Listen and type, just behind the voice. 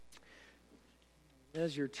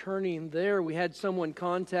As you're turning there, we had someone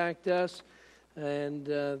contact us and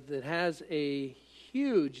that has a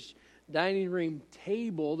huge dining room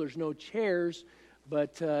table. There's no chairs,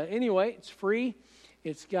 but anyway, it's free.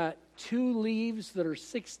 It's got 2 leaves that are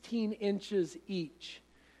 16 inches each.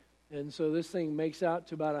 And so this thing makes out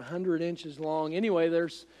to about 100 inches long. Anyway,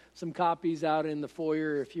 there's some copies out in the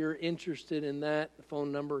foyer. If you're interested in that, the phone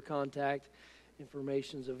number, contact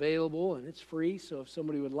information is available, and it's free. So if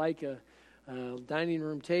somebody would like a dining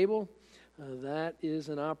room table, that is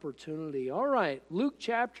an opportunity. All right, Luke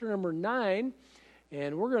chapter number 9,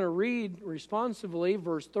 and we're going to read responsively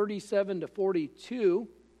verse 37 to 42.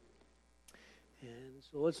 And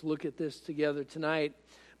so let's look at this together tonight.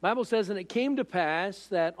 Bible says, "And it came to pass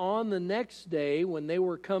that on the next day, when they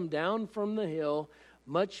were come down from the hill,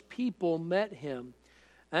 much people met him.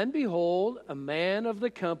 And behold, a man of the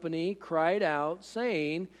company cried out,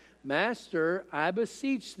 saying, Master, I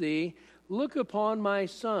beseech thee, look upon my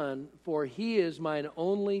son, for he is mine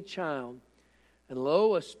only child. And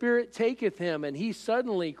lo, a spirit taketh him, and he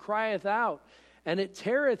suddenly crieth out, and it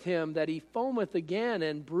teareth him that he foameth again,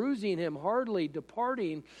 and bruising him hardly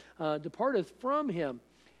departeth from him.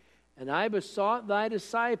 And I besought thy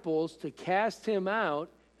disciples to cast him out,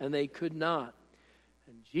 and they could not.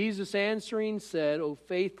 And Jesus answering said, O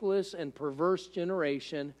faithless and perverse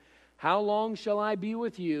generation, how long shall I be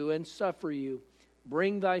with you and suffer you?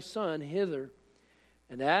 Bring thy son hither.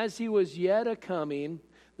 And as he was yet a-coming,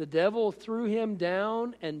 the devil threw him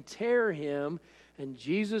down and tare him, and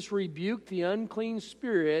Jesus rebuked the unclean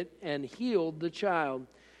spirit and healed the child,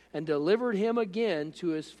 and delivered him again to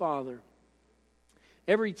his father."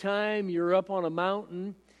 Every time you're up on a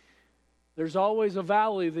mountain, there's always a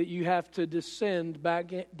valley that you have to descend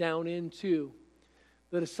back down into.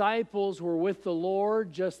 The disciples were with the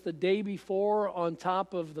Lord just the day before on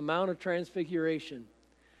top of the Mount of Transfiguration.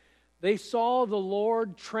 They saw the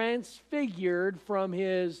Lord transfigured from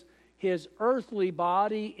his earthly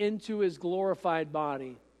body into his glorified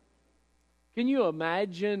body. Can you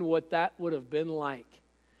imagine what that would have been like?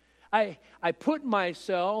 I put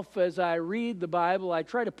myself, as I read the Bible, I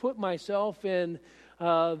try to put myself in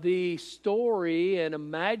the story and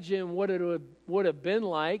imagine what it would have been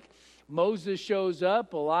like. Moses shows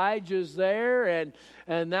up, Elijah's there,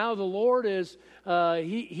 and now the Lord is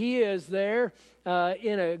he is there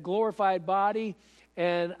in a glorified body,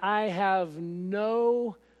 and I have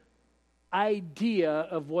no idea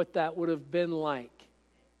of what that would have been like.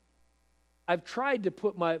 I've tried to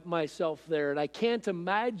put myself there, and I can't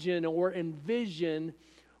imagine or envision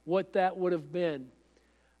what that would have been.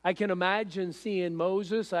 I can imagine seeing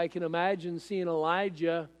Moses, I can imagine seeing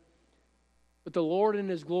Elijah, but the Lord in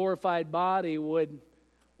his glorified body,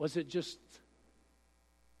 was it just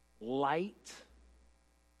light?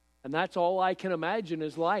 And that's all I can imagine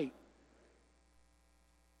is light.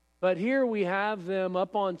 But here we have them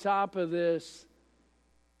up on top of this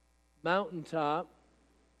mountaintop.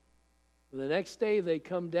 The next day they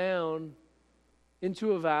come down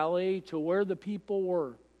into a valley to where the people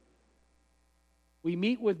were. We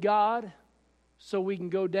meet with God so we can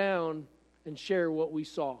go down and share what we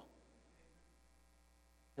saw.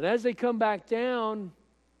 And as they come back down,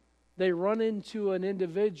 they run into an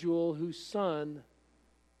individual whose son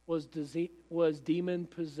was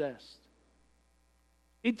demon-possessed.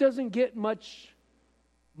 It doesn't get much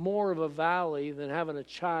more of a valley than having a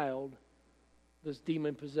child that's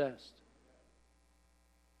demon-possessed.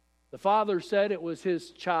 The father said it was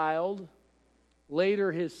his child,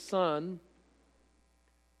 later his son.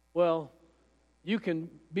 Well, you can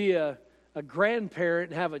be a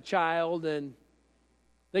grandparent and have a child, and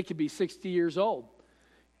they could be 60 years old.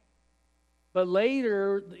 But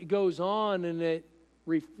later it goes on, and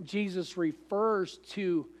Jesus refers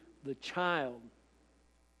to the child.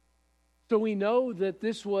 So we know that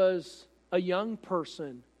this was a young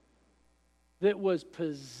person that was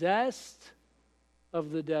possessed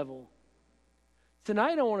of the devil.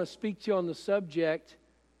 Tonight I want to speak to you on the subject,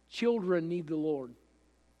 children need the Lord.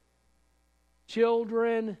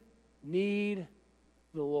 Children need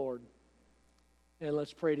the Lord. And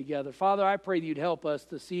let's pray together. Father, I pray that you'd help us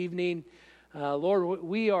this evening. Lord,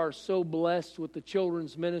 we are so blessed with the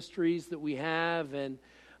children's ministries that we have, and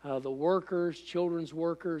the workers, children's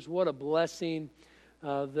workers. What a blessing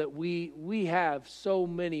that we have so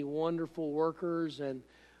many wonderful workers, and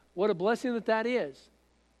what a blessing that is.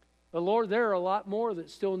 But Lord, there are a lot more that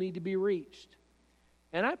still need to be reached.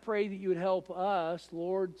 And I pray that you would help us,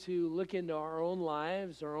 Lord, to look into our own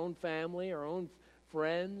lives, our own family, our own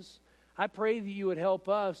friends. I pray that you would help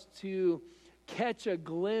us to catch a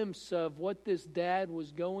glimpse of what this dad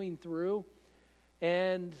was going through.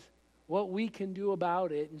 And what we can do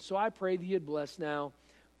about it. And so I pray that you'd bless now,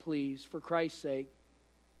 please, for Christ's sake.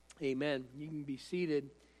 Amen. You can be seated.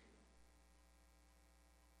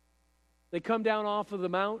 They come down off of the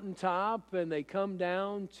mountaintop and they come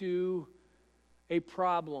down to a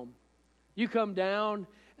problem. You come down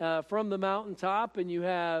from the mountaintop and you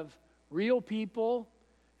have real people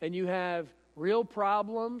and you have real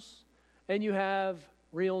problems and you have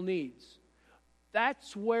real needs.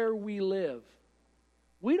 That's where we live.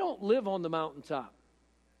 We don't live on the mountaintop.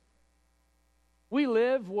 We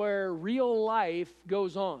live where real life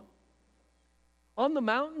goes on. On the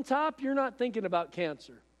mountaintop, you're not thinking about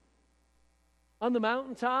cancer. On the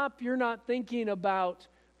mountaintop, you're not thinking about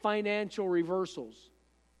financial reversals.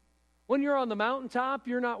 When you're on the mountaintop,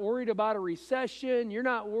 you're not worried about a recession. You're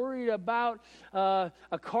not worried about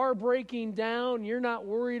a car breaking down. You're not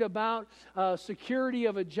worried about security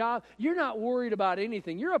of a job. You're not worried about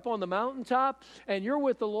anything. You're up on the mountaintop and you're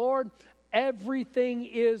with the Lord. Everything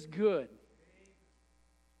is good.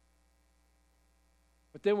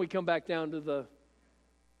 But then we come back down to the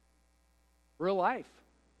real life.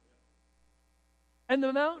 And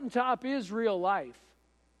the mountaintop is real life.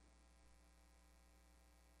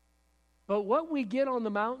 But what we get on the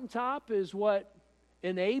mountaintop is what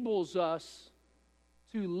enables us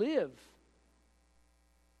to live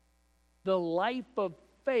the life of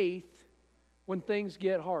faith when things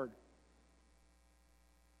get hard.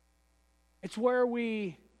 It's where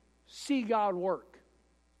we see God work.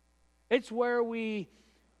 It's where we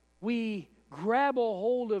grab a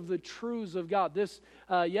hold of the truths of God. This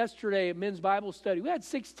yesterday at men's Bible study, we had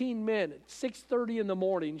 16 men at 6:30 in the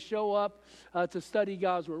morning show up to study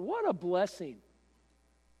God's Word. What a blessing.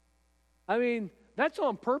 I mean, that's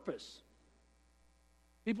on purpose.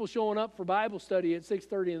 People showing up for Bible study at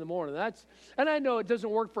 6:30 in the morning. And I know it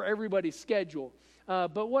doesn't work for everybody's schedule,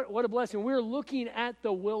 but what a blessing. We're looking at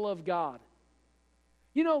the will of God.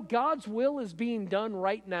 You know, God's will is being done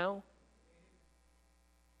right now.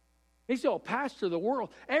 He said, oh, Pastor, the world,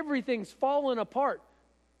 everything's falling apart.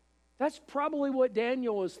 That's probably what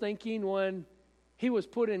Daniel was thinking when he was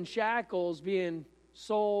put in shackles, being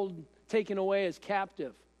sold, taken away as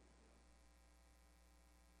captive.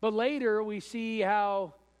 But later we see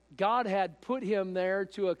how God had put him there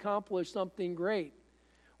to accomplish something great.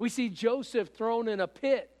 We see Joseph thrown in a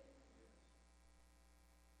pit.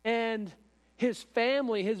 And his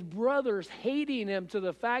family, his brothers hating him to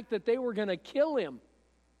the fact that they were going to kill him.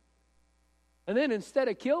 And then instead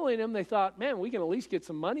of killing him, they thought, man, we can at least get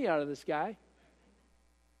some money out of this guy.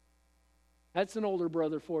 That's an older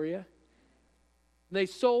brother for you. They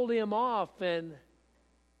sold him off, and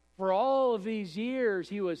for all of these years,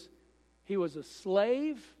 he was a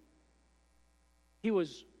slave. He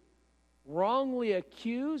was wrongly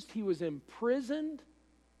accused. He was imprisoned.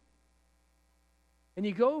 And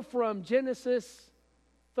you go from Genesis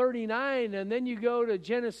 39, and then you go to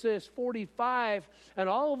Genesis 45, and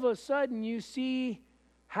all of a sudden you see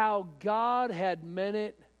how God had meant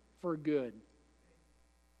it for good.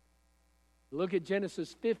 Look at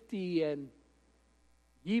Genesis 50, and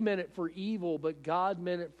ye meant it for evil, but God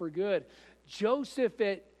meant it for good. Joseph,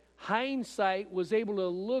 at hindsight, was able to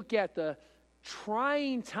look at the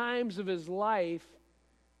trying times of his life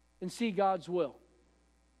and see God's will.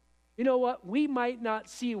 You know what? We might not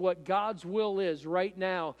see what God's will is right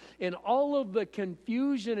now in all of the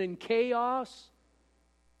confusion and chaos,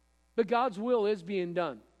 but God's will is being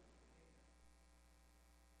done.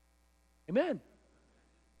 Amen.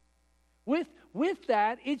 With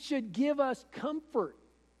that, it should give us comfort.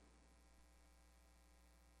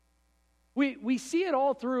 We see it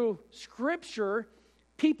all through Scripture.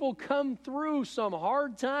 People come through some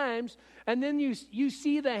hard times, and then you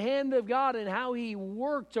see the hand of God and how He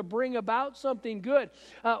worked to bring about something good.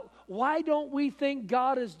 Why don't we think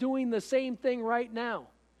God is doing the same thing right now?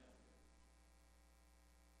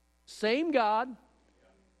 Same God.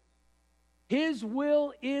 His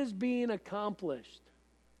will is being accomplished.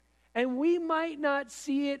 And we might not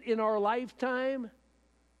see it in our lifetime,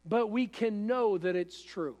 but we can know that it's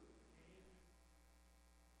true.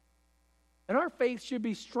 And our faith should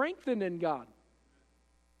be strengthened in God.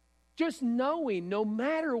 Just knowing, no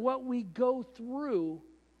matter what we go through,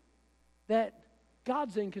 that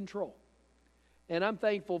God's in control. And I'm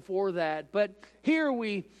thankful for that. But here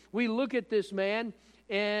we look at this man,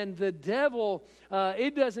 and the devil,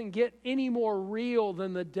 it doesn't get any more real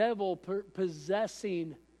than the devil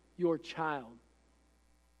possessing your child.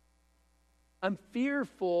 I'm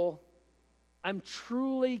fearful. I'm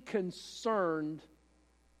truly concerned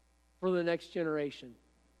for the next generation.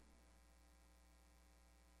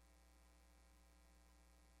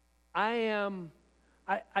 I am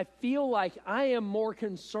I feel like I am more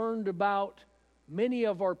concerned about many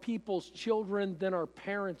of our people's children than our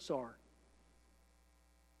parents are.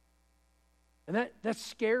 And that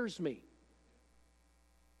scares me.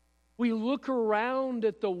 We look around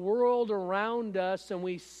at the world around us and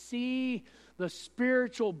we see the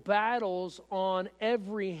spiritual battles on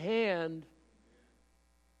every hand,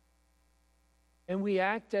 and we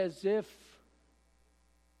act as if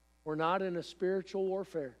we're not in a spiritual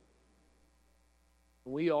warfare.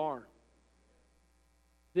 We are.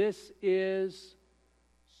 This is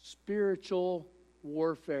spiritual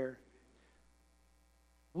warfare.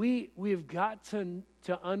 We've got to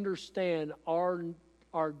understand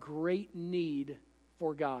our great need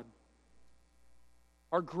for God.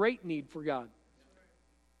 Our great need for God.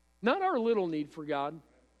 Not our little need for God.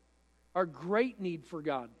 Our great need for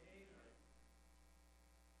God.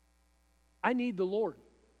 I need the Lord.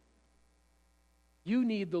 You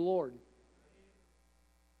need the Lord.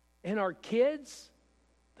 And our kids,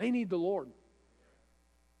 they need the Lord.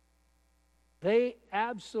 They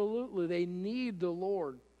need the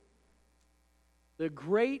Lord. The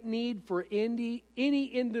great need for any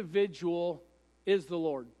individual is the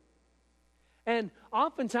Lord. And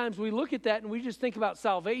oftentimes we look at that and we just think about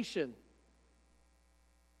salvation.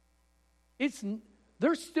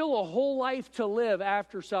 There's still a whole life to live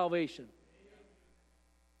after salvation.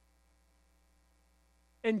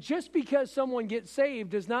 And just because someone gets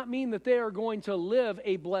saved does not mean that they are going to live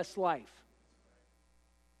a blessed life.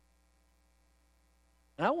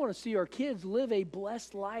 And I want to see our kids live a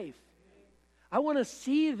blessed life. I want to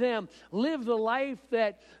see them live the life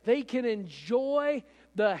that they can enjoy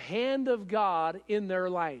the hand of God in their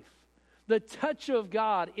life, the touch of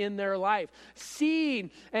God in their life,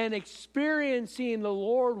 seeing and experiencing the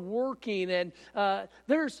Lord working. And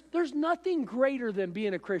there's nothing greater than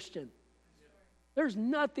being a Christian. There's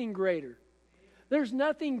nothing greater. There's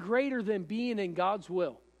nothing greater than being in God's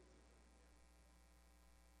will.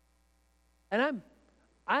 And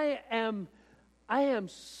I am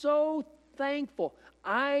so thankful.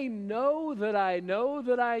 I know that I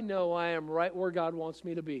am right where God wants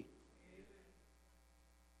me to be.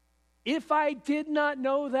 If I did not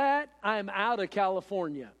know that, I'm out of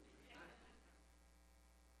California.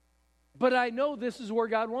 But I know this is where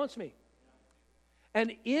God wants me.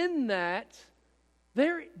 And in that,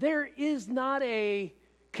 there is not a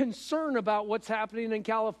concern about what's happening in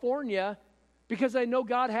California, because I know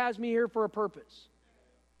God has me here for a purpose.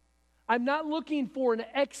 I'm not looking for an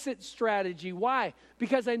exit strategy. Why?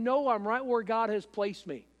 Because I know I'm right where God has placed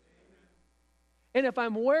me. And if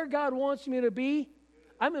I'm where God wants me to be,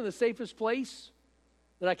 I'm in the safest place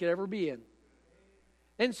that I could ever be in.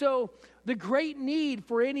 And so the great need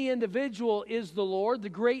for any individual is the Lord. The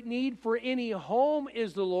great need for any home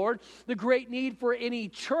is the Lord. The great need for any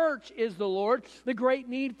church is the Lord. The great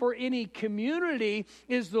need for any community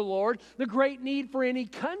is the Lord. The great need for any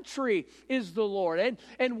country is the Lord.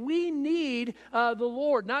 And we need the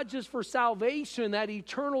Lord, not just for salvation, that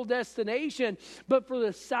eternal destination, but for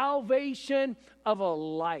the salvation of a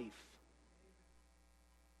life.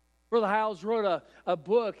 Brother Hiles wrote a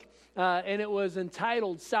book, and it was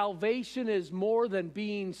entitled, Salvation is More Than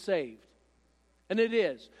Being Saved. And it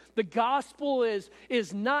is. The gospel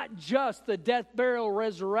is not just the death, burial,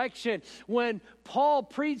 resurrection. When Paul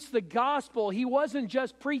preached the gospel, he wasn't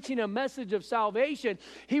just preaching a message of salvation.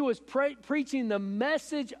 He was preaching the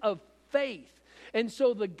message of faith. And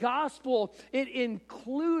so the gospel, it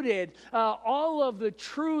included all of the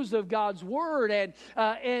truths of God's word.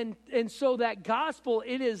 And so that gospel,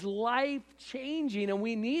 it is life-changing, and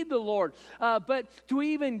we need the Lord. But to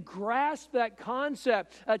even grasp that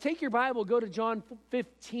concept, take your Bible, go to John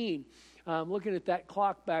 15. I'm looking at that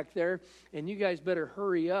clock back there, and you guys better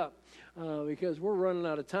hurry up because we're running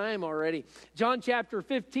out of time already. John chapter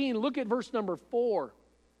 15, look at verse number 4.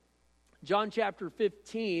 John chapter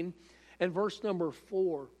 15 and verse number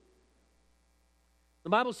 4. The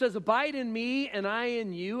Bible says, Abide in me and I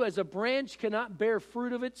in you, as a branch cannot bear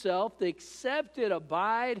fruit of itself, except it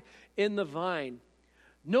abide in the vine.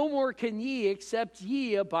 No more can ye, except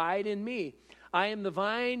ye abide in me. I am the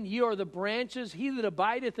vine, ye are the branches. He that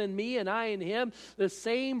abideth in me and I in him, the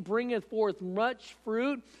same bringeth forth much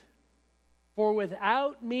fruit. For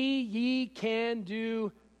without me ye can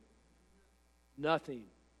do nothing.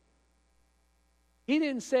 He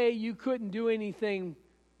didn't say you couldn't do anything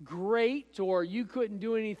great or you couldn't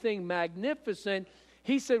do anything magnificent.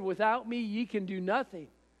 He said, without me, ye can do nothing.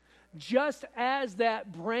 just as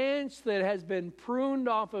that branch that has been pruned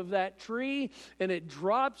off of that tree and it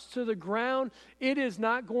drops to the ground, it is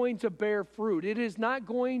not going to bear fruit. It is not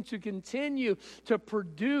going to continue to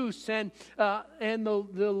produce. And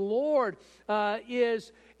the Lord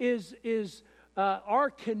is our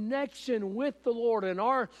connection with the Lord and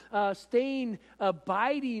our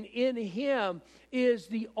abiding in Him is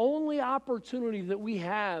the only opportunity that we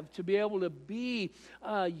have to be able to be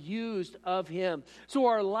used of Him. So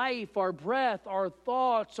our life, our breath, our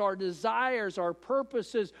thoughts, our desires, our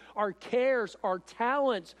purposes, our cares, our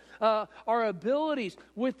talents, our abilities,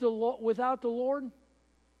 without the Lord,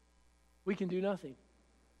 we can do nothing.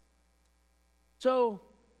 So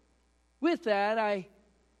with that,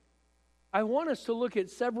 I want us to look at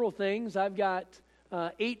several things. I've got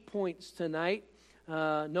 8 points tonight.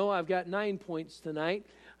 I've got 9 points tonight.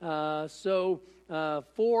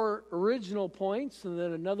 4 original points and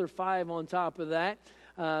then another 5 on top of that.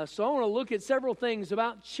 So I want to look at several things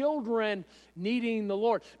about children needing the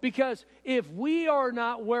Lord. Because if we are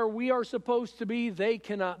not where we are supposed to be, they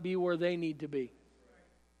cannot be where they need to be.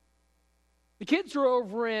 The kids are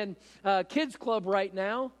over in Kids Club right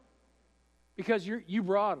now because you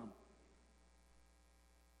brought them.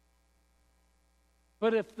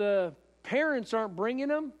 But if the parents aren't bringing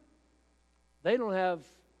them, they don't have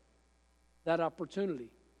that opportunity.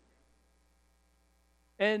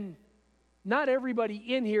 And not everybody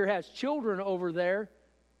in here has children over there,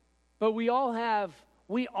 but we all have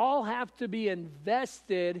to be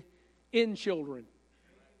invested in children.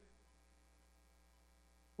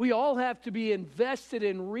 We all have to be invested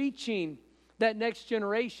in reaching that next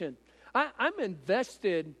generation. I'm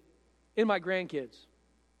invested in my grandkids.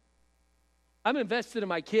 I'm invested in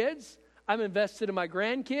my kids, I'm invested in my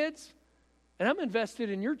grandkids, and I'm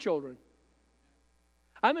invested in your children.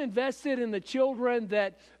 I'm invested in the children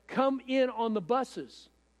that come in on the buses.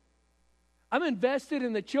 I'm invested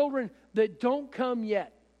in the children that don't come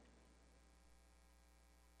yet.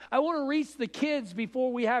 I want to reach the kids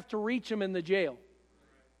before we have to reach them in the jail.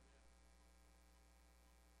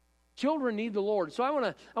 Children need the Lord. So I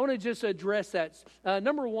want to just address that.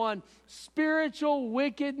 Number 1, spiritual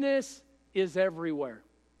wickedness is everywhere.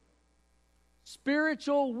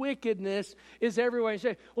 Spiritual wickedness is everywhere. You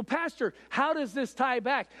say, well, Pastor, how does this tie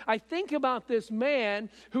back? I think about this man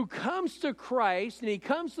who comes to Christ and he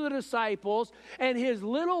comes to the disciples and his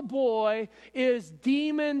little boy is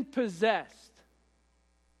demon possessed.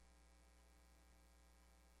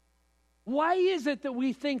 Why is it that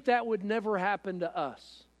we think that would never happen to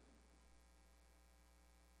us?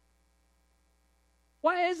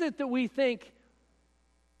 Why is it that we think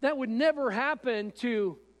that would never happen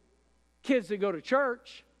to kids that go to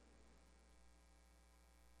church?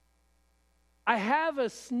 I have a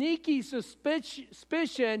sneaky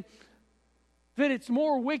suspicion that it's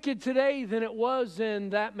more wicked today than it was in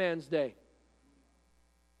that man's day.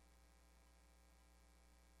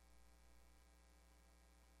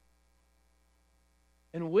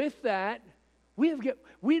 And with that,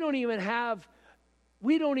 we don't even have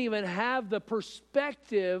the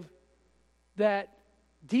perspective that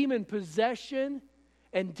demon possession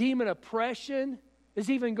and demon oppression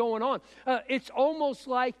is even going on. It's almost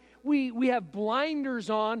like we have blinders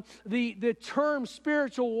on. The term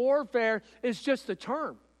spiritual warfare is just a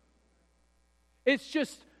term. It's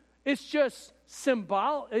just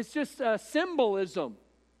symbolism.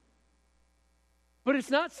 But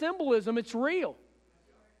it's not symbolism, it's real.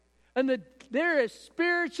 And there is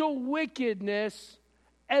spiritual wickedness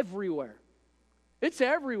everywhere. It's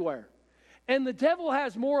everywhere. And the devil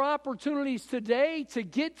has more opportunities today to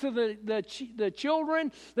get to the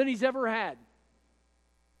children than he's ever had.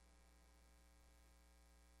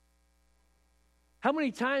 How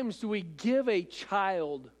many times do we give a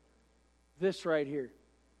child this right here?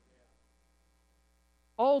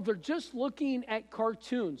 Oh, they're just looking at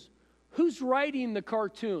cartoons. Who's writing the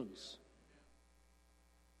cartoons?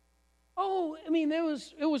 Oh, I mean, it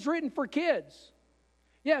was written for kids.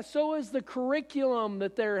 Yeah, so is the curriculum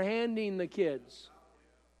that they're handing the kids.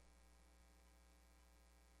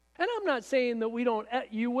 And I'm not saying that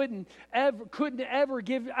couldn't ever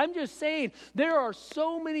give. I'm just saying there are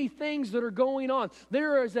so many things that are going on.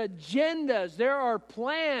 There is agendas, there are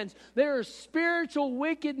plans, there is spiritual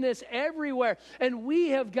wickedness everywhere. And we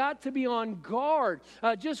have got to be on guard.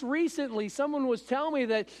 Just recently, someone was telling me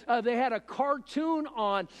that they had a cartoon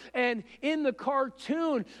on, and in the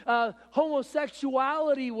cartoon,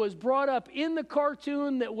 homosexuality was brought up in the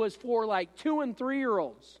cartoon that was for like 2- and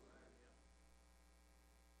 3-year-olds.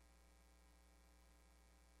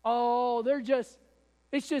 Oh,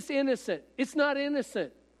 it's just innocent. It's not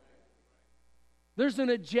innocent. There's an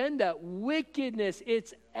agenda. Wickedness,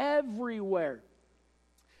 it's everywhere.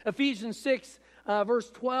 Ephesians 6, verse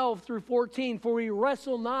 12 through 14, for we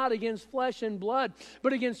wrestle not against flesh and blood,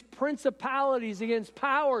 but against principalities, against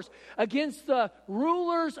powers, against the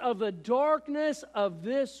rulers of the darkness of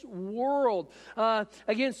this world,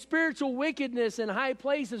 against spiritual wickedness in high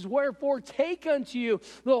places. Wherefore take unto you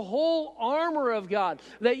the whole armor of God,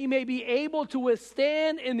 that you may be able to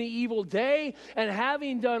withstand in the evil day, and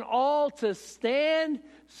having done all to stand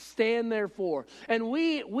therefore. And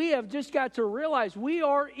we have just got to realize we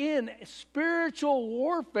are in spiritual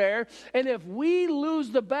warfare, and if we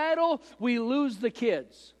lose the battle, we lose the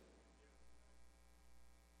kids.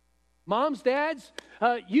 Moms, dads,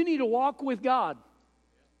 you need to walk with God.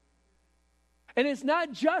 And it's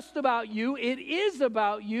not just about you. It is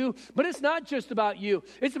about you, but it's not just about you.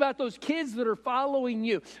 It's about those kids that are following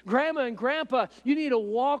you. Grandma and grandpa, you need to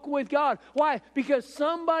walk with God. Why? Because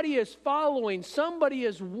somebody is following. Somebody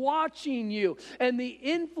is watching you. And the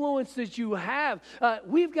influence that you have,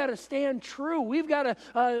 we've got to stand true. We've got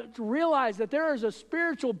to realize that there is a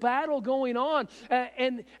spiritual battle going on.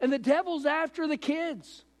 And the devil's after the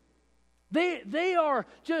kids. They are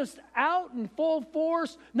just out in full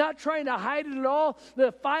force, not trying to hide it at all.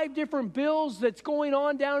 The 5 different bills that's going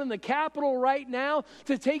on down in the Capitol right now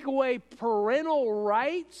to take away parental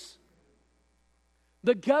rights.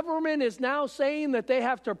 The government is now saying that they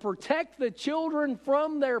have to protect the children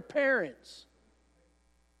from their parents.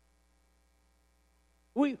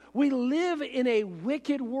 We live in a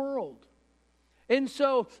wicked world. And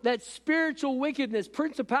so that spiritual wickedness,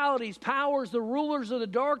 principalities, powers, the rulers of the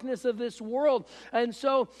darkness of this world. And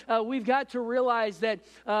so we've got to realize that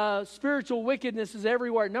spiritual wickedness is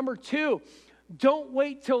everywhere. Number 2, don't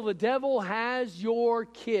wait till the devil has your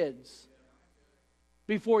kids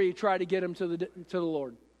before you try to get them to the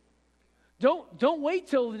Lord. Don't wait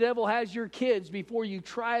till the devil has your kids before you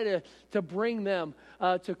try to bring them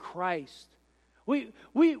to Christ. We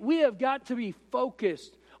have got to be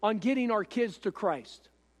focused on getting our kids to Christ.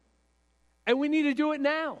 And we need to do it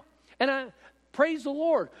now. And praise the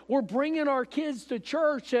Lord. We're bringing our kids to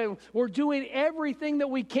church and we're doing everything that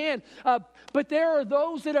we can. But there are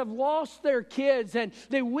those that have lost their kids and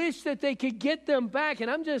they wish that they could get them back. And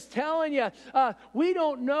I'm just telling you, we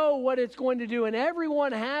don't know what it's going to do. And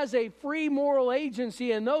everyone has a free moral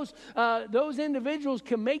agency, and those individuals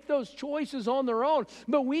can make those choices on their own.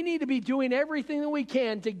 But we need to be doing everything that we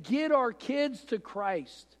can to get our kids to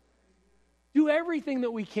Christ. Do everything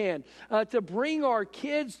that we can to bring our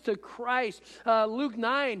kids to Christ. Luke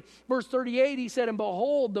 9, verse 38, he said, and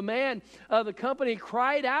behold, the man of the company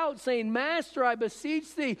cried out, saying, Master, I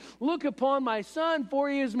beseech thee, look upon my son, for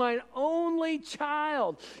he is mine only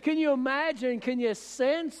child. Can you imagine? Can you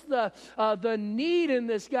sense the need in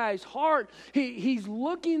this guy's heart? He's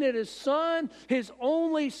looking at his son, his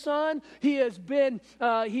only son. He is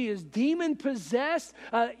demon possessed,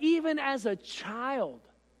 even as a child.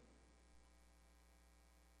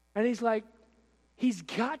 And he's like, he's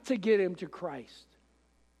got to get him to Christ.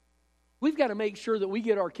 We've got to make sure that we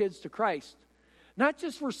get our kids to Christ. Not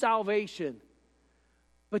just for salvation,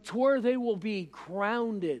 but to where they will be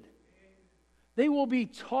grounded. They will be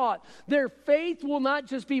taught. Their faith will not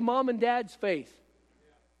just be mom and dad's faith.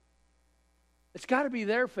 It's got to be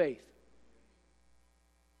their faith.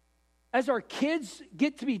 As our kids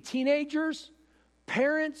get to be teenagers,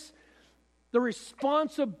 parents, the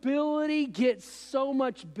responsibility gets so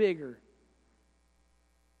much bigger.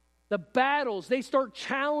 The battles, they start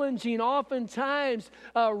challenging oftentimes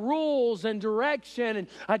rules and direction. And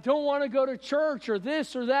I don't want to go to church or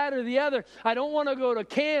this or that or the other. I don't want to go to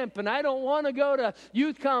camp, and I don't want to go to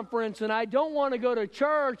youth conference, and I don't want to go to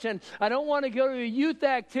church, and I don't want to go to a youth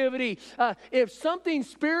activity. If something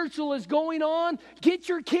spiritual is going on, get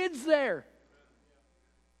your kids there.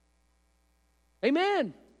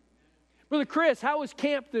 Amen. Brother Chris, how was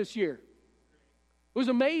camp this year? It was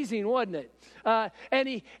amazing, wasn't it?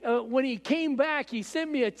 And when he came back, he sent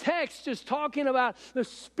me a text just talking about the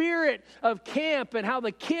spirit of camp and how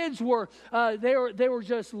the kids were they were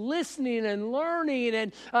just listening and learning,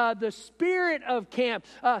 and the spirit of camp.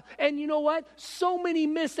 And you know what? So many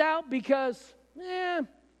miss out because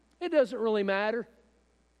it doesn't really matter.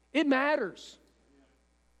 It matters.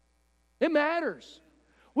 It matters.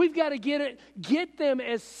 We've got to get them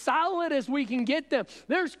as solid as we can get them.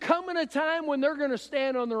 There's coming a time when they're going to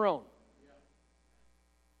stand on their own.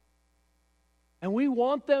 And we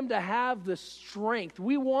want them to have the strength.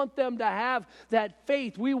 We want them to have that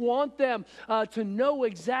faith. We want them to know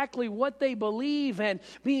exactly what they believe and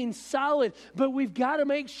being solid. But we've got to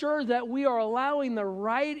make sure that we are allowing the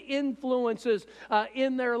right influences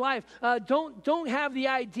in their life. Don't have the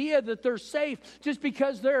idea that they're safe just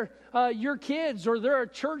because they're your kids or they're a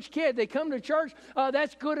church kid. They come to church,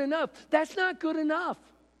 that's good enough. That's not good enough.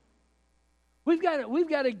 We've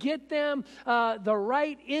got to get them the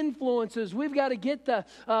right influences. We've got to get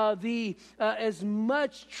the as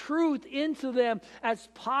much truth into them as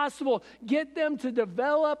possible. Get them to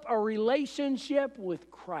develop a relationship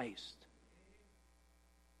with Christ.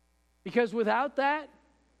 Because without that,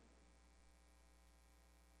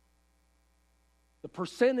 the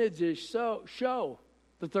percentages show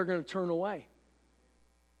that they're going to turn away.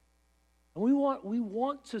 And we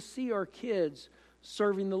want to see our kids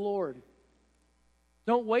serving the Lord.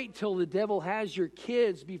 Don't wait till the devil has your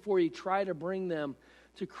kids before you try to bring them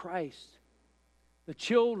to Christ. The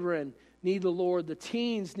children need the Lord. The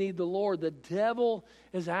teens need the Lord. The devil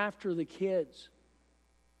is after the kids.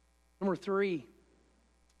 Number 3,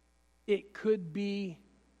 it could be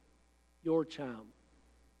your child.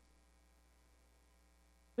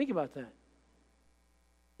 Think about that.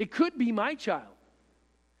 It could be my child.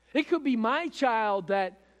 It could be my child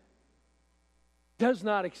that does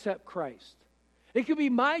not accept Christ. It could be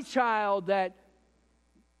my child that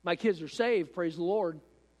my kids are saved, praise the Lord.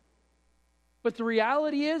 But the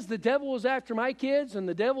reality is the devil is after my kids and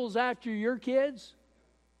the devil is after your kids.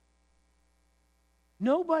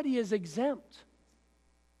 Nobody is exempt.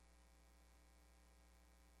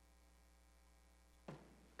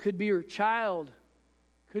 Could be your child,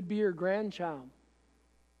 could be your grandchild.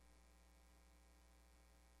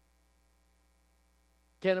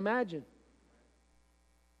 Can't imagine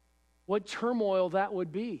what turmoil that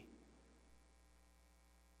would be.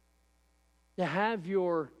 To have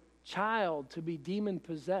your child to be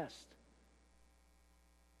demon-possessed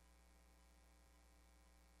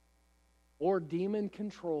or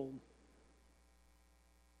demon-controlled.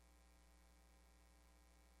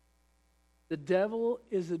 The devil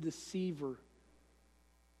is a deceiver.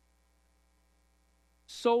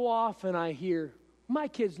 So often I hear, my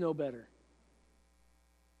kids know better.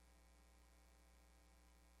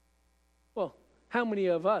 Well, how many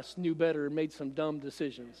of us knew better and made some dumb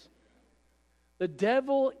decisions? The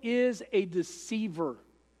devil is a deceiver.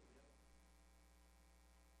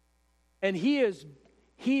 And he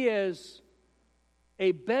is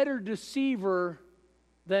a better deceiver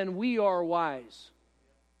than we are wise.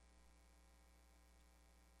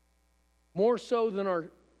 More so than our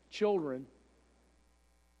children.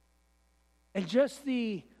 And just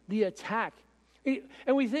the attack.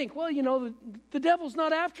 And we think, well, the devil's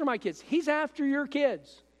not after my kids. He's after your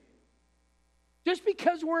kids. Just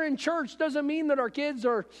because we're in church doesn't mean that our kids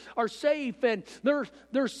are safe and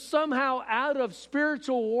they're somehow out of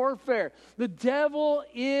spiritual warfare. The devil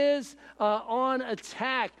is on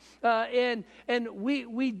attack, and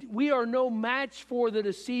we are no match for the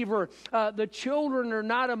deceiver. The children are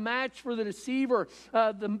not a match for the deceiver.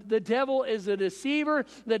 The devil is a deceiver.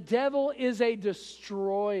 The devil is a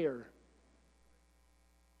destroyer.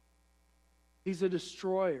 He's a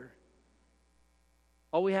destroyer.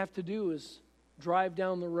 All we have to do is drive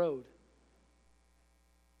down the road.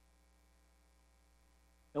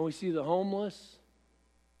 And we see the homeless.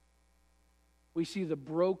 We see the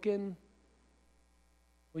broken.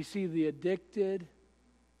 We see the addicted.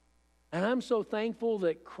 And I'm so thankful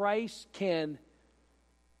that Christ can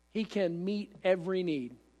meet every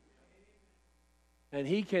need. And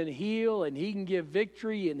He can heal and He can give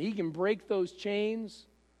victory and He can break those chains.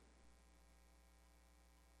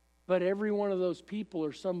 But every one of those people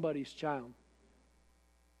are somebody's child.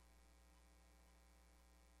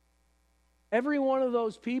 Every one of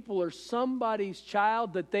those people are somebody's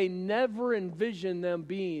child that they never envisioned them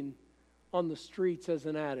being on the streets as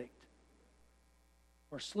an addict,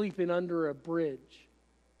 or sleeping under a bridge,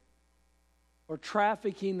 or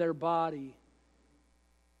trafficking their body.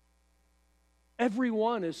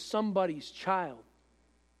 Everyone is somebody's child.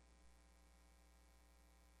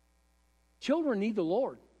 Children need the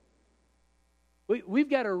Lord. We've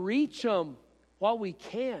got to reach them while we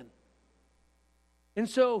can. And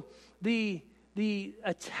so the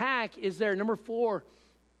attack is there. Number 4,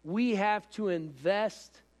 we have to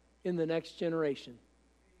invest in the next generation.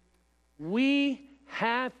 We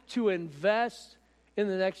have to invest in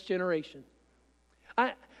the next generation.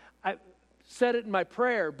 I said it in my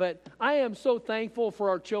prayer, but I am so thankful for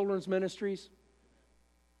our children's ministries.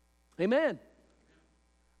 Amen.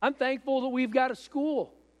 I'm thankful that we've got a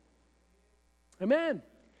school. Amen.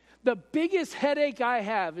 The biggest headache I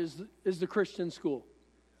have is the Christian school.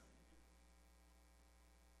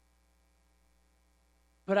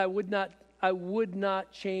 But I would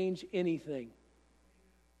not change anything.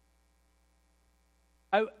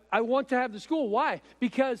 I want to have the school. Why?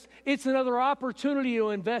 Because it's another opportunity to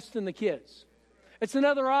invest in the kids. It's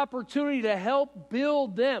another opportunity to help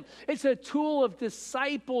build them. It's a tool of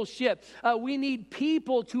discipleship. We need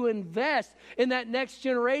people to invest in that next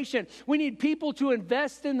generation. We need people to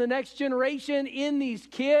invest in the next generation, in these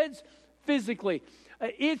kids, physically.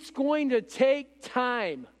 It's going to take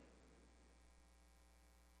time.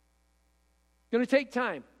 It's going to take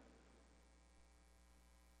time.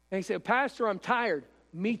 And you say, Pastor, I'm tired.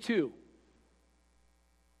 Me too.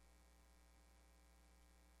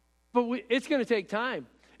 But it's going to take time.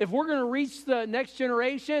 If we're going to reach the next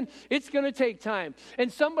generation, it's going to take time.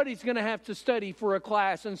 And somebody's going to have to study for a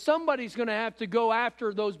class, and somebody's going to have to go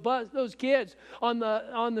after those kids on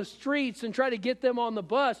the streets and try to get them on the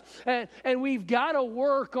bus. And we've got to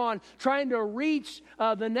work on trying to reach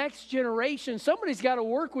the next generation. Somebody's got to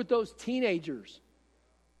work with those teenagers.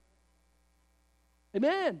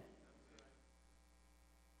 Amen.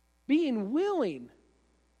 Being willing.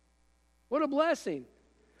 What a blessing.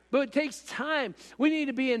 But it takes time. We need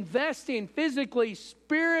to be investing physically,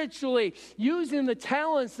 spiritually, using the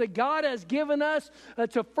talents that God has given us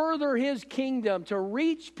to further His kingdom, to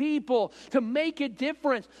reach people, to make a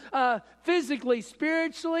difference physically,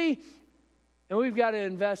 spiritually, and we've got to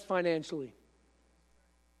invest financially.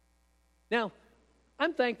 Now,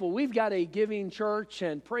 I'm thankful we've got a giving church,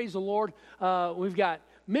 and praise the Lord, we've got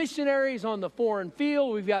missionaries on the foreign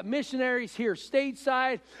field. We've got missionaries here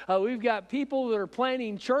stateside. We've got people that are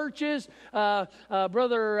planting churches. Let's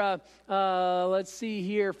see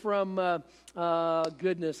here from,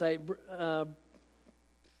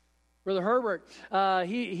 Brother Herbert,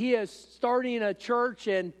 he is starting a church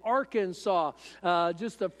in Arkansas.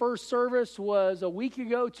 Just the first service was a week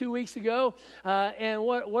ago, 2 weeks ago, and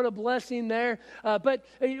what a blessing there. But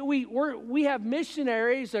we have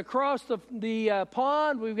missionaries across the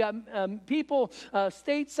pond. We've got people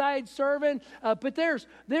stateside serving. But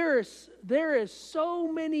there is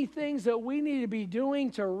so many things that we need to be doing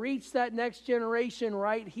to reach that next generation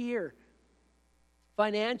right here,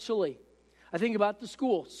 financially. I think about the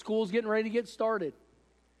school. School's getting ready to get started.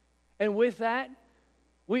 And with that,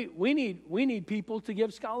 we need people to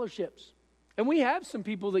give scholarships. And we have some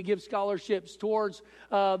people that give scholarships towards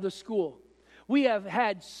the school. We have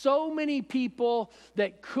had so many people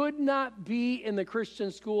that could not be in the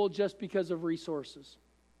Christian school just because of resources.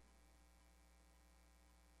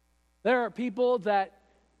 There are people that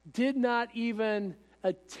did not even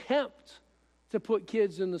attempt to put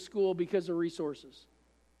kids in the school because of resources.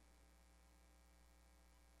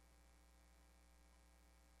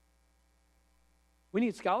 We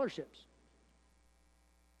need scholarships.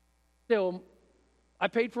 Say, well, I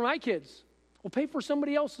paid for my kids. Well, pay for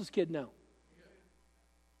somebody else's kid now.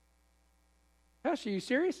 Pastor, are you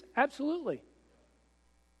serious? Absolutely.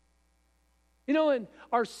 You know, in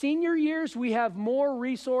our senior years, we have more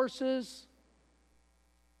resources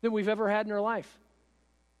than we've ever had in our life.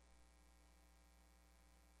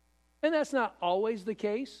 And that's not always the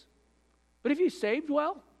case. But if you saved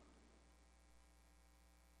well,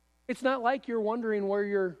 it's not like you're wondering where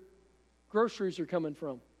your groceries are coming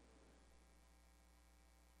from.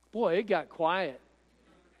 Boy, it got quiet.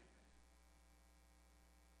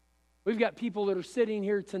 We've got people that are sitting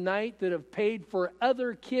here tonight that have paid for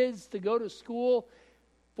other kids to go to school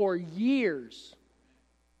for years.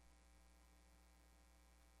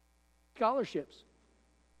 Scholarships.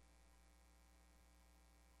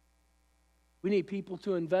 We need people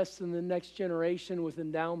to invest in the next generation with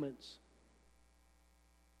endowments.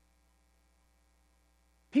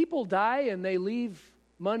 People die and they leave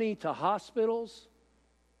money to hospitals.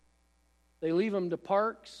 They leave them to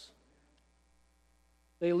parks.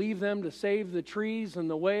 They leave them to save the trees and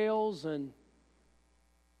the whales and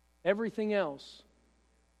everything else.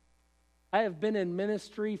 I have been in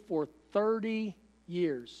ministry for 30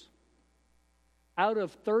 years. Out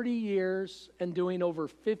of 30 years and doing over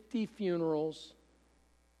 50 funerals,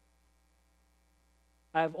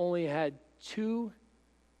 I've only had 2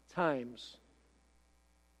 times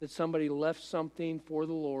that somebody left something for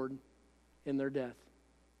the Lord in their death.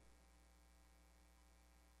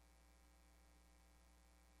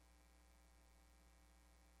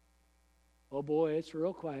 Oh boy, it's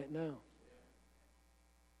real quiet now.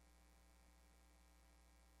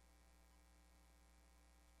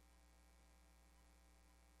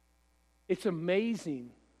 It's amazing.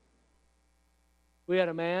 We had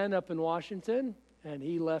a man up in Washington, and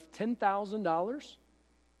he left $10,000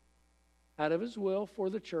 out of his will for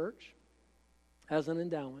the church as an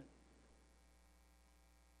endowment.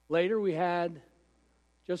 Later we had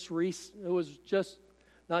it was just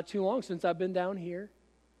not too long since I've been down here.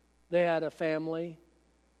 They had a family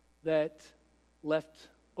that left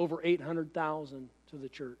over $800,000 to the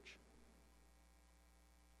church.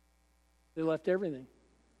 They left everything.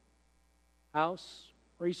 House,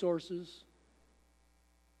 resources,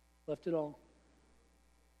 left it all.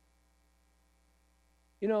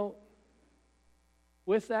 You know,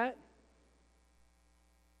 with that,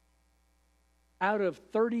 out of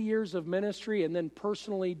 30 years of ministry and then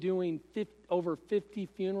personally doing over 50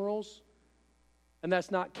 funerals, and that's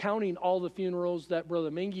not counting all the funerals that Brother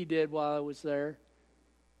Mingy did while I was there,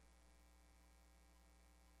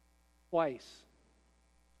 twice.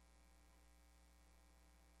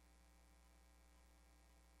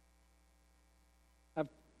 I've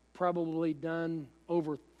probably done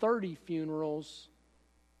over 30 funerals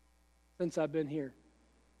since I've been here.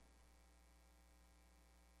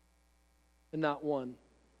 And not one.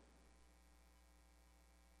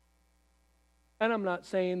 And I'm not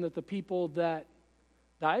saying that the people that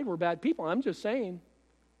died were bad people. I'm just saying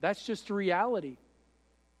that's just a reality.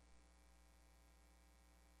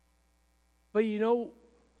 But you know,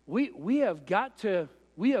 we have got to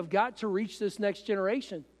reach this next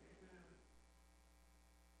generation.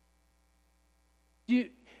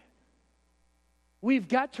 We've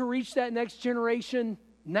got to reach that next generation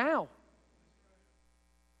now.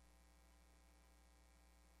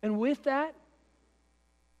 And with that,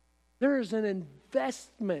 there is an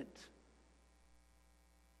investment.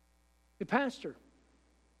 Hey, Pastor,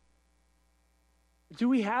 do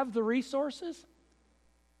we have the resources?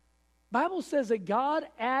 Bible says that God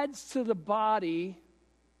adds to the body.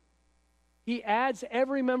 He adds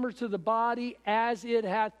every member to the body as it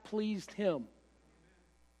hath pleased him.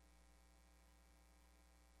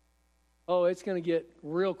 Oh, it's going to get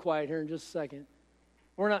real quiet here in just a second.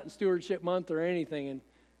 We're not in Stewardship Month or anything, and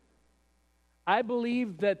I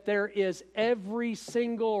believe that there is every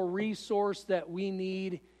single resource that we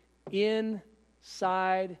need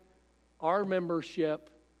inside our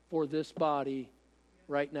membership for this body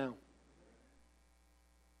right now.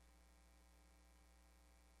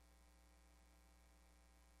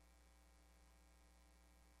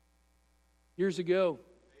 Years ago,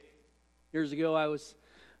 I was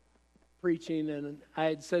preaching and I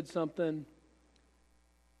had said something.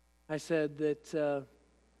 I said that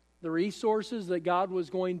the resources that God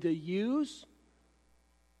was going to use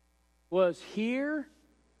was here,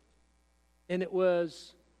 and it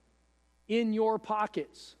was in your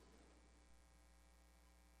pockets.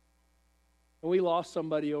 And we lost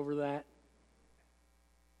somebody over that.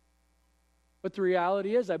 But the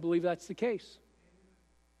reality is, I believe that's the case.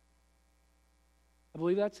 I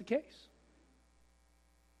believe that's the case.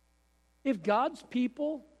 If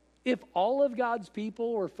all of God's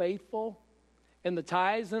people were faithful in the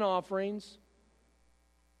tithes and offerings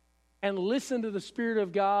and listen to the Spirit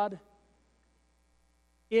of God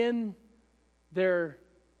in their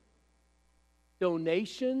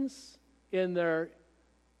donations, in their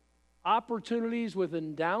opportunities with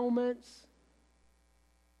endowments,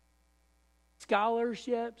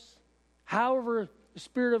 scholarships, however the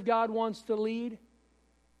Spirit of God wants to lead,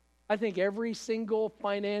 I think every single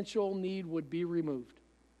financial need would be removed.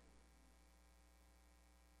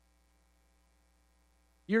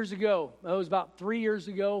 Years ago, it was about 3 years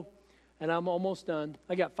ago, and I'm almost done.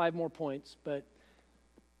 I got 5 more points, but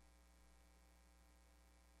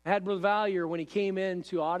I had Brother Valier when he came in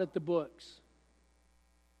to audit the books.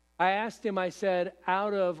 I asked him, I said,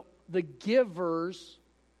 out of the givers,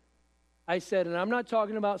 I said, and I'm not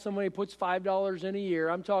talking about somebody who puts $5 in a year.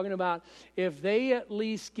 I'm talking about if they at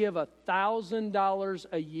least give $1,000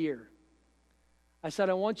 a year. I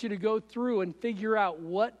said, I want you to go through and figure out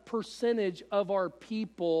what percentage of our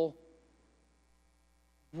people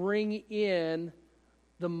bring in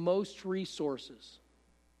the most resources.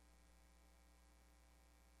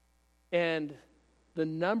 And the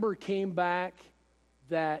number came back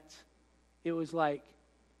that it was like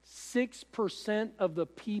 6% of the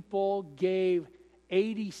people gave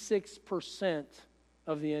 86%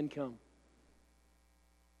 of the income.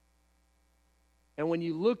 And when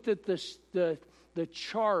you looked at the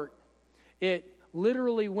chart, it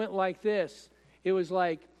literally went like this. It was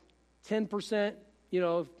like 10%,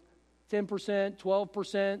 10%,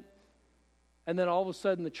 12%, and then all of a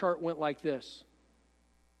sudden the chart went like this.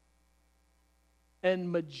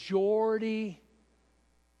 And majority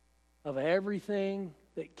of everything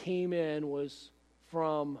that came in was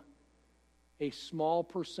from a small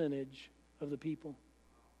percentage of the people.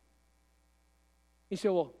 You say,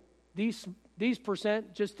 well, these these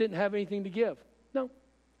percent just didn't have anything to give. No,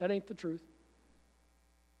 that ain't the truth.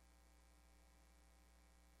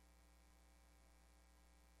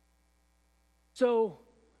 So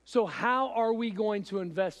how are we going to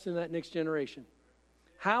invest in that next generation?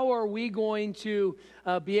 How are we going to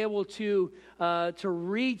be able to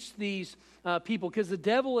reach these people? Because the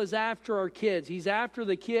devil is after our kids. He's after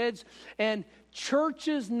the kids. And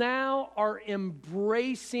churches now are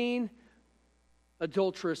embracing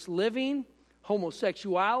adulterous living,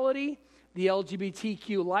 homosexuality, the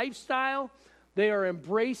LGBTQ lifestyle. They are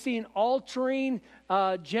embracing altering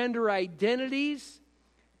gender identities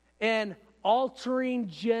and altering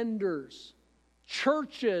genders.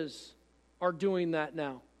 Churches are doing that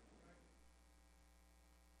now.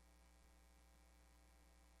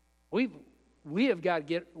 We've got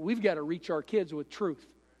to reach our kids with truth.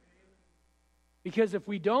 Because if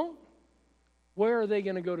we don't, where are they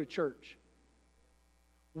going to go to church?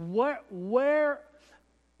 Where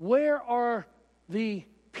are the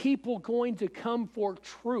people going to come for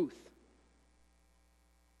truth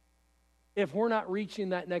if we're not reaching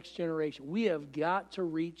that next generation? We have got to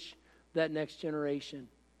reach that next generation.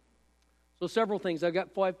 So several things. I've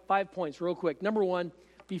got five points real quick. Number one,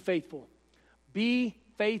 be faithful. Be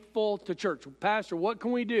faithful to church. Pastor, what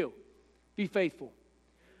can we do? Be faithful.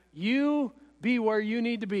 You be where you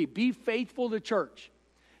need to be. Be faithful to church.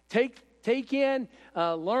 Take in,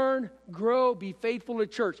 learn, grow, be faithful to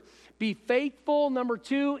church. Be faithful, number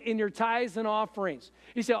two, in your tithes and offerings.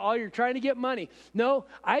 You say, oh, you're trying to get money. No,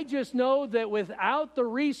 I just know that without the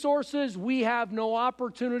resources, we have no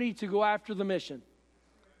opportunity to go after the mission.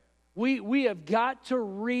 We have got to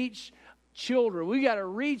reach children. We've got to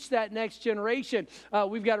reach that next generation.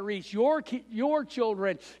 We've got to reach your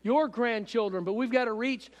children, your grandchildren, but we've got to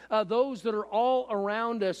reach those that are all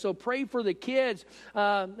around us. So pray for the kids.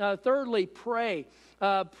 Thirdly, pray.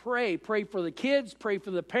 Pray for the kids, pray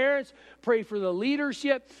for the parents, pray for the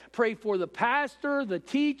leadership, pray for the pastor, the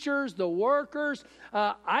teachers, the workers.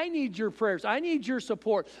 I need your prayers. I need your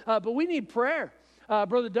support. But we need prayer.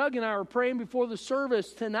 Brother Doug and I were praying before the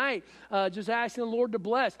service tonight, just asking the Lord to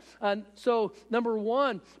bless. So, number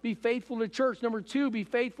one, be faithful to church. Number two, be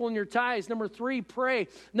faithful in your tithes. Number three, pray.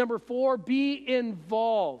 Number four, be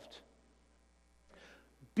involved.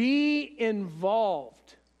 Be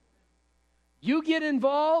involved. You get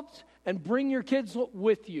involved and bring your kids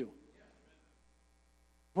with you.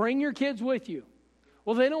 Bring your kids with you.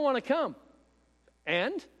 Well, they don't want to come.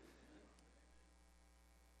 And?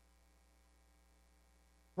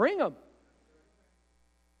 Bring them.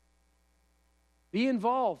 Be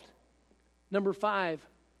involved. Number five,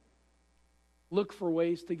 look for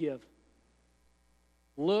ways to give.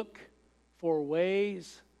 Look for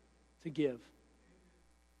ways to give.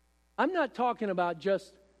 I'm not talking about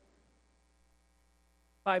just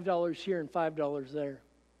 $5 here and $5 there.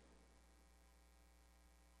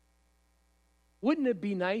 Wouldn't it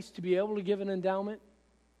be nice to be able to give an endowment?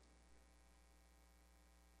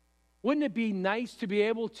 Wouldn't it be nice to be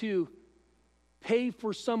able to pay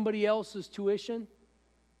for somebody else's tuition?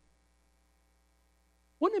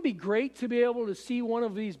 Wouldn't it be great to be able to see one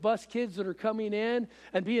of these bus kids that are coming in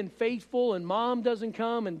and being faithful, and mom doesn't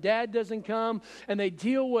come and dad doesn't come, and they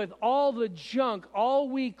deal with all the junk all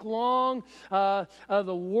week long of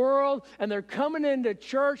the world, and they're coming into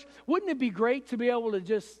church? Wouldn't it be great to be able to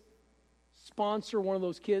just sponsor one of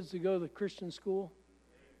those kids to go to the Christian school?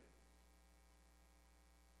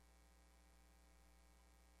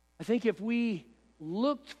 I think if we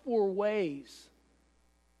looked for ways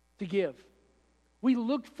to give, we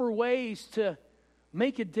looked for ways to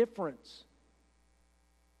make a difference.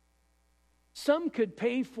 Some could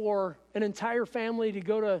pay for an entire family to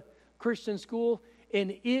go to Christian school,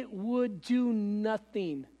 and it would do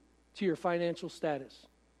nothing to your financial status.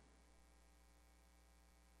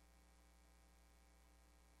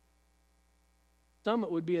 Some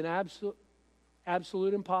it would be an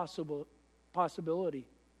absolute possibility.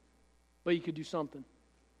 But you could do something.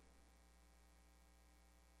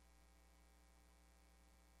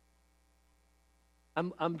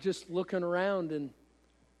 I'm just looking around, and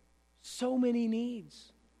so many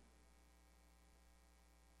needs.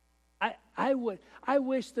 I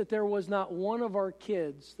wish that there was not one of our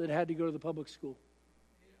kids that had to go to the public school.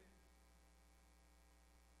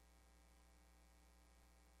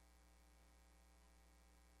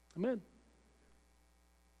 Amen.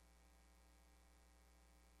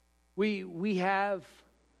 We have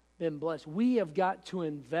been blessed. We have got to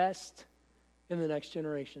invest in the next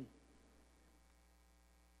generation.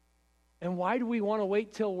 And why do we want to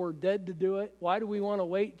wait till we're dead to do it? Why do we want to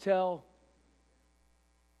wait till,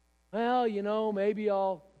 well, maybe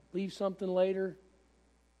I'll leave something later?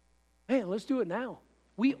 Man, let's do it now.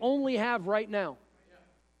 We only have right now.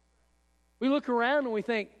 We look around and we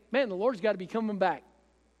think, man, the Lord's got to be coming back.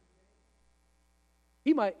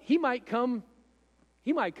 He might come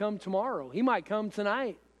tomorrow. He might come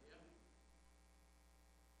tonight.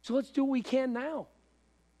 So let's do what we can now.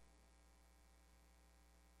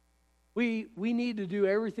 We need to do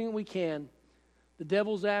everything we can. The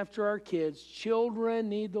devil's after our kids. Children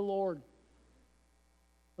need the Lord.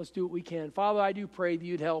 Let's do what we can. Father, I do pray that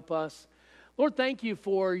you'd help us. Lord, thank you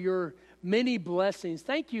for your many blessings.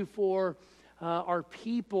 Thank you for our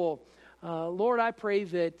people. Lord, I pray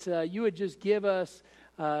that you would just give us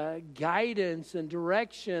guidance and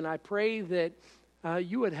direction. I pray that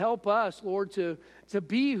you would help us, Lord, to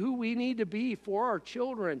be who we need to be for our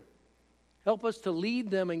children. Help us to lead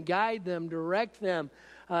them and guide them, direct them.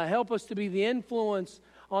 Help us to be the influence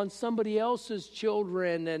on somebody else's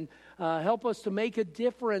children, and help us to make a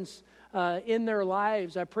difference in their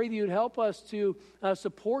lives. I pray that you'd help us to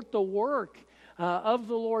support the work of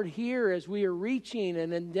the Lord here as we are reaching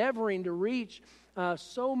and endeavoring to reach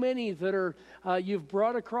so many that are you've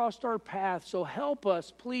brought across our path. So help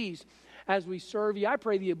us, please, as we serve you. I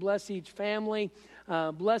pray that you bless each family,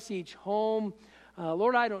 bless each home.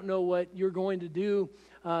 Lord, I don't know what you're going to do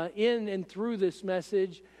in and through this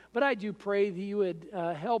message, but I do pray that you would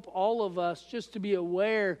help all of us just to be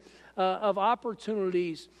aware of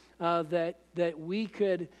opportunities that we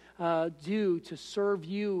could do to serve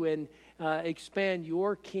you and expand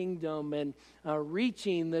your kingdom and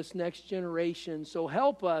reaching this next generation. So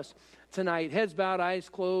help us tonight. Heads bowed, eyes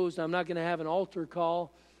closed. I'm not going to have an altar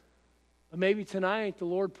call. But maybe tonight the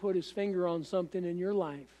Lord put his finger on something in your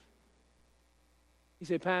life. You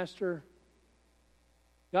say, Pastor,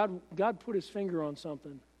 God put his finger on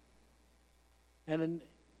something. And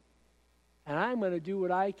I'm going to do what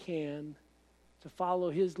I can to follow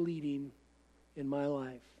his leading in my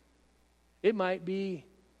life. It might be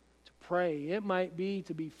to pray. It might be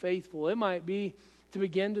to be faithful. It might be to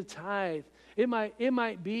begin to tithe. It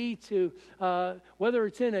might be to, whether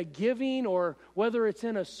it's in a giving or whether it's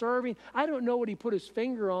in a serving. I don't know what he put his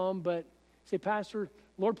finger on, but say, Pastor,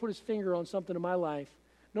 Lord put his finger on something in my life.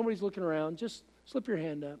 Nobody's looking around. Just slip your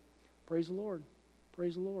hand up. Praise the Lord.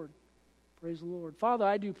 Praise the Lord. Praise the Lord. Father,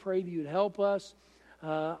 I do pray that you'd help us.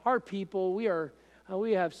 Our people,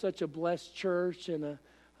 we have such a blessed church and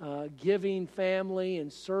a giving family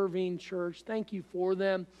and serving church. Thank you for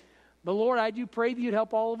them. But Lord, I do pray that you'd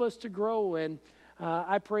help all of us to grow. And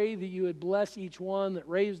I pray that you would bless each one that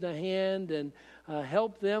raised a hand and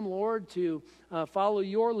help them, Lord, to follow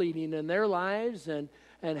your leading in their lives and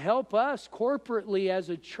help us corporately as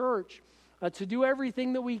a church to do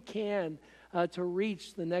everything that we can to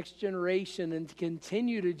reach the next generation and to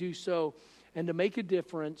continue to do so and to make a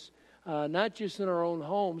difference, not just in our own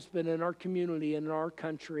homes, but in our community and in our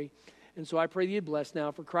country. And so I pray that you bless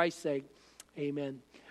now for Christ's sake. Amen.